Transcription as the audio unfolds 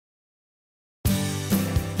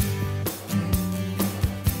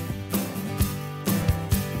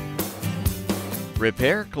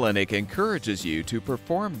Repair Clinic encourages you to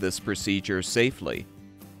perform this procedure safely.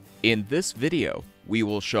 In this video, we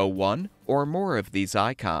will show one or more of these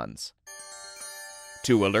icons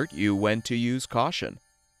to alert you when to use caution.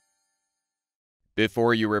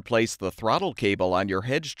 Before you replace the throttle cable on your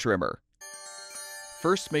hedge trimmer,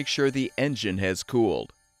 first make sure the engine has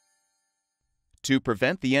cooled. To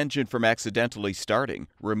prevent the engine from accidentally starting,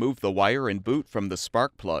 remove the wire and boot from the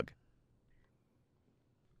spark plug.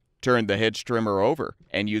 Turn the hedge trimmer over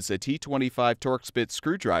and use a T25 Torx bit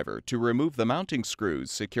screwdriver to remove the mounting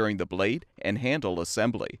screws securing the blade and handle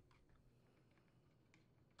assembly.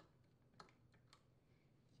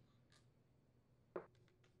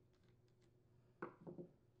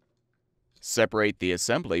 Separate the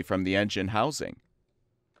assembly from the engine housing.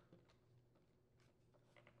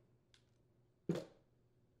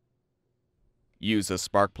 Use a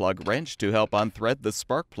spark plug wrench to help unthread the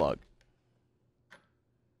spark plug.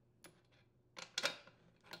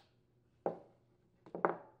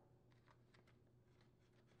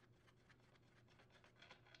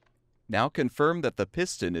 Now confirm that the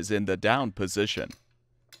piston is in the down position.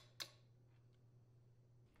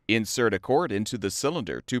 Insert a cord into the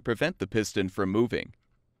cylinder to prevent the piston from moving.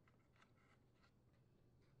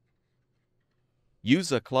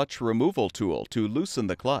 Use a clutch removal tool to loosen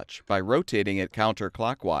the clutch by rotating it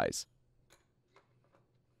counterclockwise.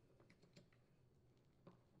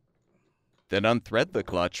 Then unthread the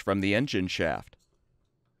clutch from the engine shaft.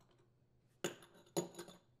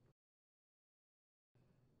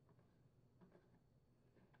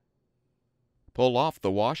 Pull off the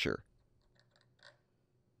washer.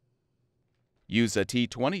 Use a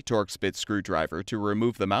T20 Torx bit screwdriver to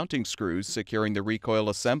remove the mounting screws securing the recoil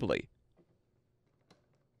assembly.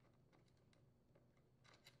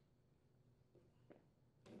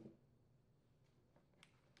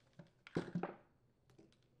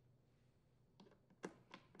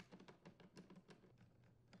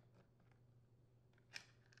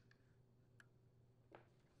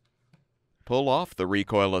 Pull off the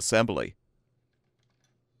recoil assembly.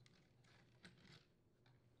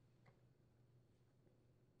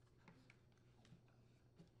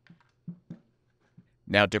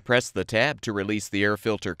 Now depress the tab to release the air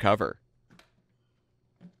filter cover.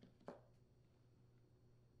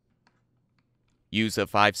 Use a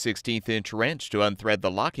 5/16" wrench to unthread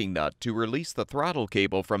the locking nut to release the throttle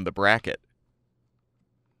cable from the bracket.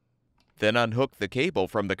 Then unhook the cable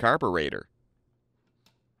from the carburetor.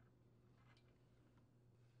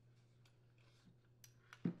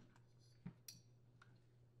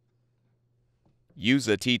 Use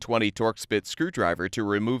a T20 Torx bit screwdriver to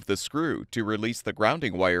remove the screw to release the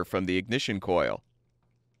grounding wire from the ignition coil.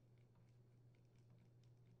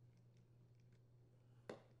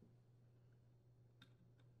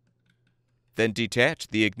 Then detach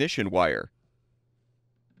the ignition wire.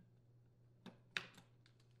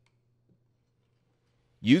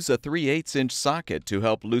 Use a 3/8" socket to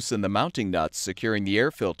help loosen the mounting nuts securing the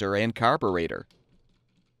air filter and carburetor.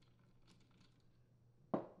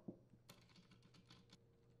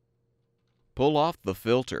 Pull off the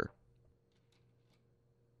filter.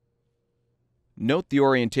 Note the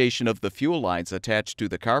orientation of the fuel lines attached to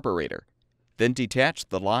the carburetor, then detach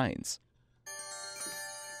the lines.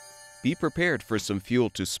 Be prepared for some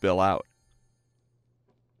fuel to spill out.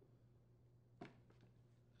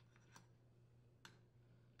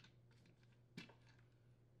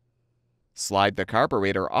 Slide the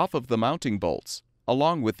carburetor off of the mounting bolts,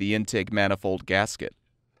 along with the intake manifold gasket.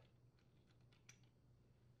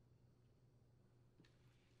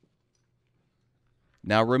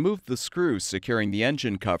 Now remove the screw securing the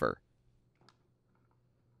engine cover.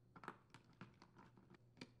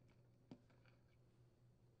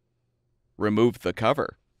 Remove the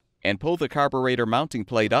cover and pull the carburetor mounting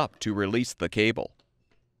plate up to release the cable.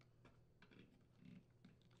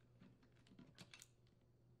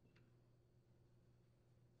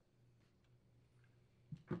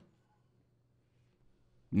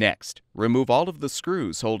 Next, remove all of the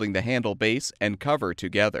screws holding the handle base and cover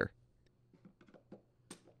together.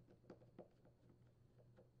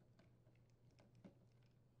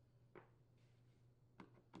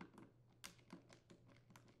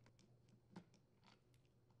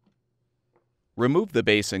 Remove the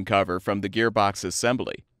base and cover from the gearbox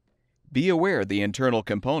assembly. Be aware the internal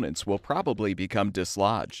components will probably become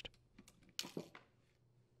dislodged.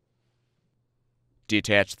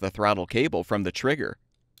 Detach the throttle cable from the trigger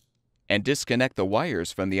and disconnect the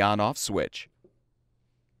wires from the on-off switch.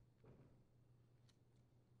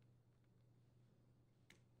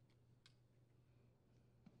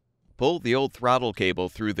 Pull the old throttle cable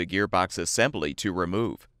through the gearbox assembly to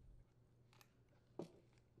remove.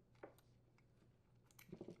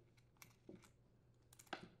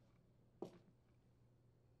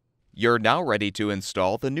 You're now ready to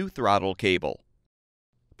install the new throttle cable.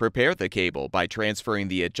 Prepare the cable by transferring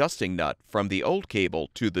the adjusting nut from the old cable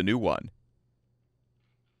to the new one.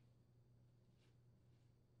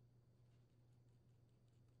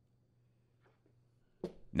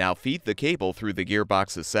 Now feed the cable through the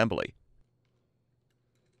gearbox assembly.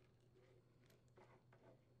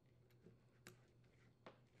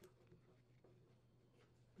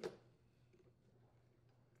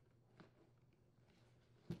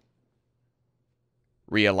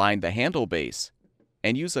 Realign the handle base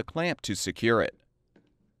and use a clamp to secure it.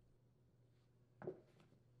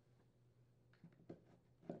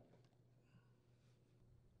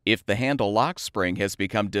 If the handle lock spring has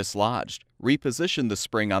become dislodged, reposition the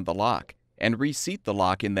spring on the lock and reseat the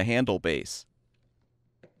lock in the handle base.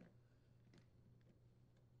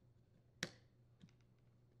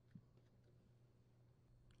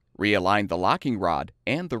 Realign the locking rod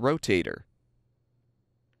and the rotator.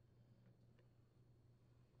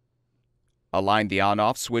 Align the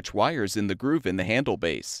on-off switch wires in the groove in the handle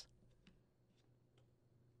base.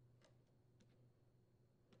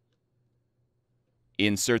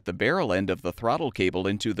 Insert the barrel end of the throttle cable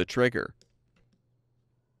into the trigger.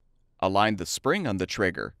 Align the spring on the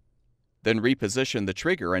trigger, then reposition the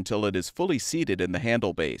trigger until it is fully seated in the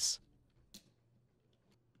handle base.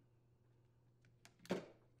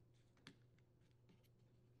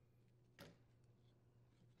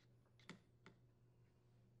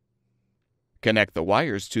 Connect the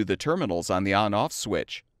wires to the terminals on the on-off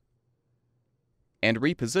switch and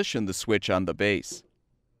reposition the switch on the base.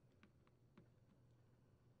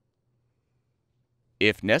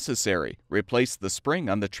 If necessary, replace the spring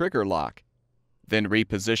on the trigger lock, then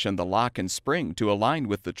reposition the lock and spring to align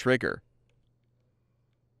with the trigger.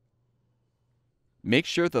 Make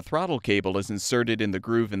sure the throttle cable is inserted in the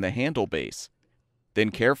groove in the handle base,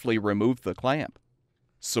 then carefully remove the clamp,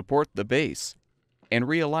 support the base, and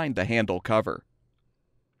realign the handle cover.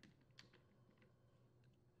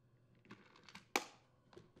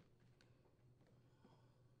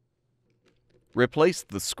 Replace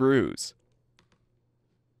the screws.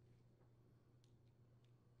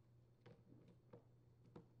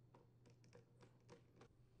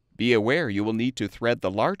 Be aware you will need to thread the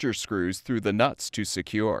larger screws through the nuts to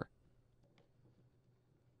secure.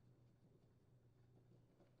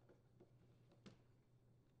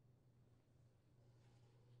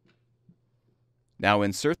 Now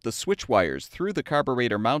insert the switch wires through the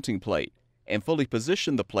carburetor mounting plate and fully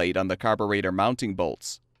position the plate on the carburetor mounting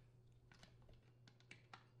bolts.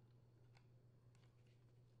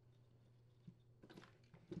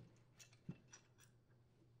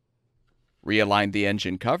 Realign the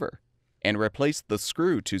engine cover and replace the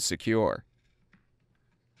screw to secure.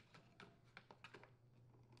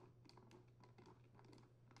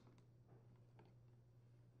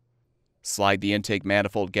 Slide the intake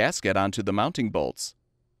manifold gasket onto the mounting bolts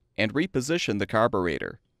and reposition the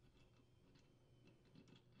carburetor.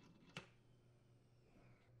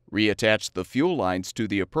 Reattach the fuel lines to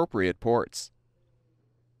the appropriate ports.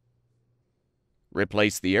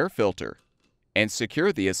 Replace the air filter and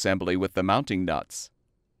secure the assembly with the mounting nuts.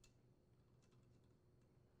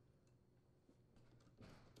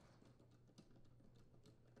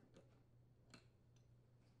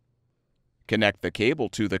 Connect the cable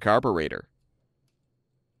to the carburetor.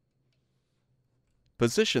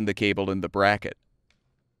 Position the cable in the bracket.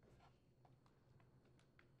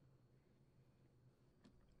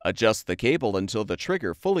 Adjust the cable until the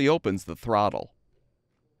trigger fully opens the throttle.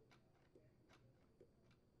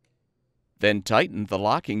 Then tighten the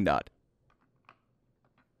locking nut.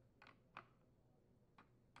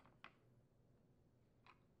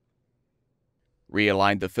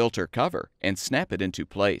 Realign the filter cover and snap it into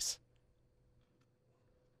place.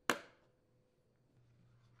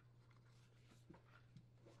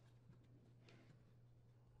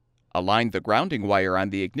 Align the grounding wire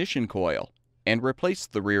on the ignition coil and replace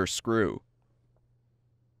the rear screw.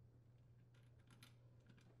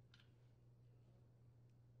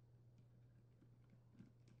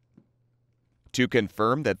 To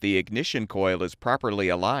confirm that the ignition coil is properly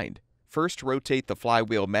aligned, first rotate the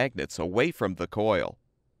flywheel magnets away from the coil.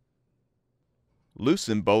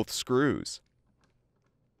 Loosen both screws.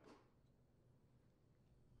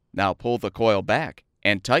 Now pull the coil back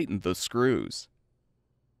and tighten the screws.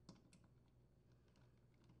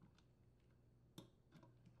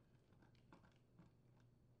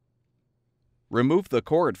 Remove the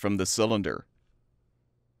cord from the cylinder.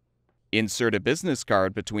 Insert a business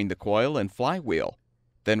card between the coil and flywheel,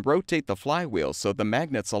 then rotate the flywheel so the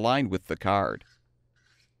magnets align with the card.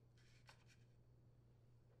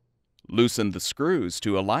 Loosen the screws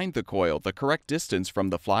to align the coil the correct distance from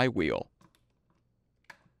the flywheel.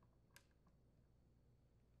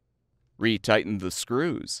 Retighten the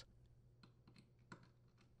screws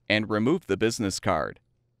and remove the business card.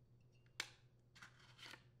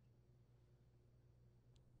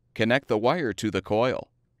 Connect the wire to the coil.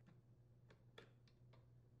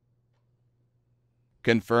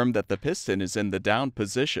 Confirm that the piston is in the down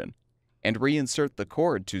position and reinsert the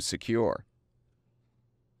cord to secure.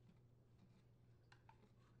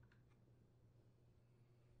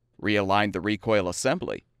 Realign the recoil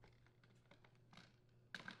assembly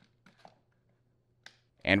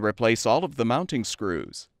and replace all of the mounting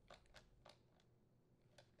screws.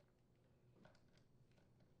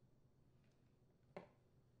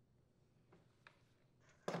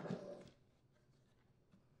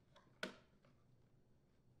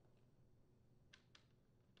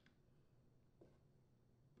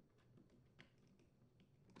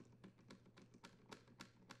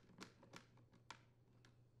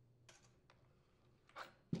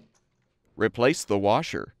 Replace the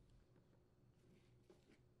washer.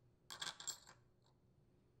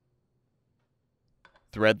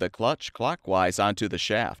 Thread the clutch clockwise onto the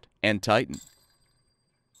shaft and tighten.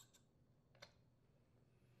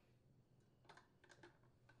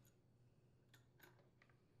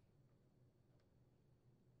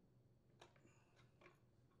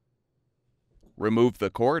 Remove the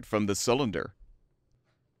cord from the cylinder.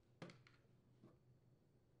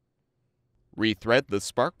 Rethread the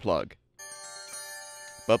spark plug,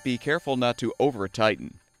 but be careful not to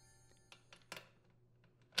over-tighten.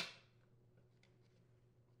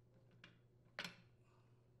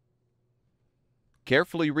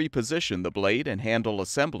 Carefully reposition the blade and handle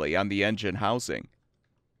assembly on the engine housing,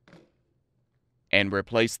 and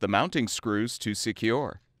replace the mounting screws to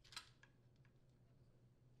secure.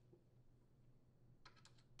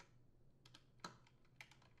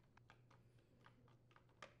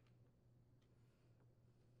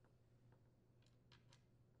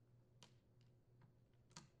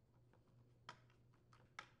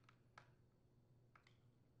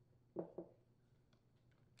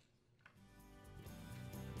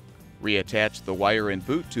 Reattach the wire and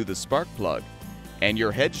boot to the spark plug, and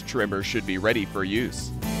your hedge trimmer should be ready for use.